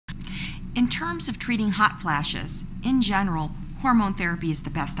In terms of treating hot flashes, in general, hormone therapy is the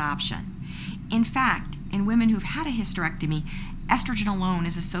best option. In fact, in women who've had a hysterectomy, estrogen alone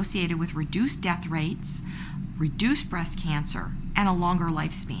is associated with reduced death rates, reduced breast cancer, and a longer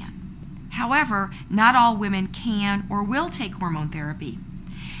lifespan. However, not all women can or will take hormone therapy,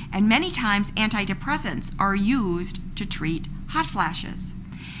 and many times antidepressants are used to treat hot flashes.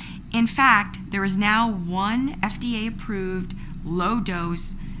 In fact, there is now one FDA-approved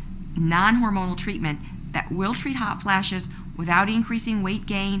low-dose non-hormonal treatment that will treat hot flashes without increasing weight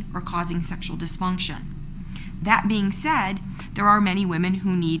gain or causing sexual dysfunction. That being said, there are many women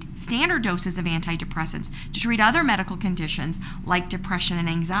who need standard doses of antidepressants to treat other medical conditions like depression and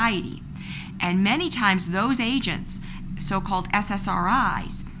anxiety. And many times those agents, so-called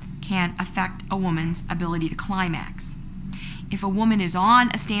SSRIs, can affect a woman's ability to climax. If a woman is on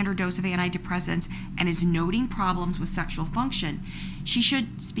a standard dose of antidepressants and is noting problems with sexual function, she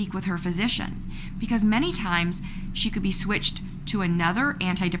should speak with her physician, because many times she could be switched to another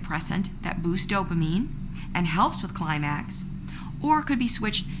antidepressant that boosts dopamine and helps with climax, or could be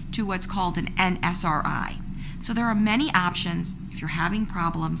switched to what's called an NSRI. So there are many options. If you're having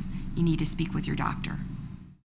problems, you need to speak with your doctor.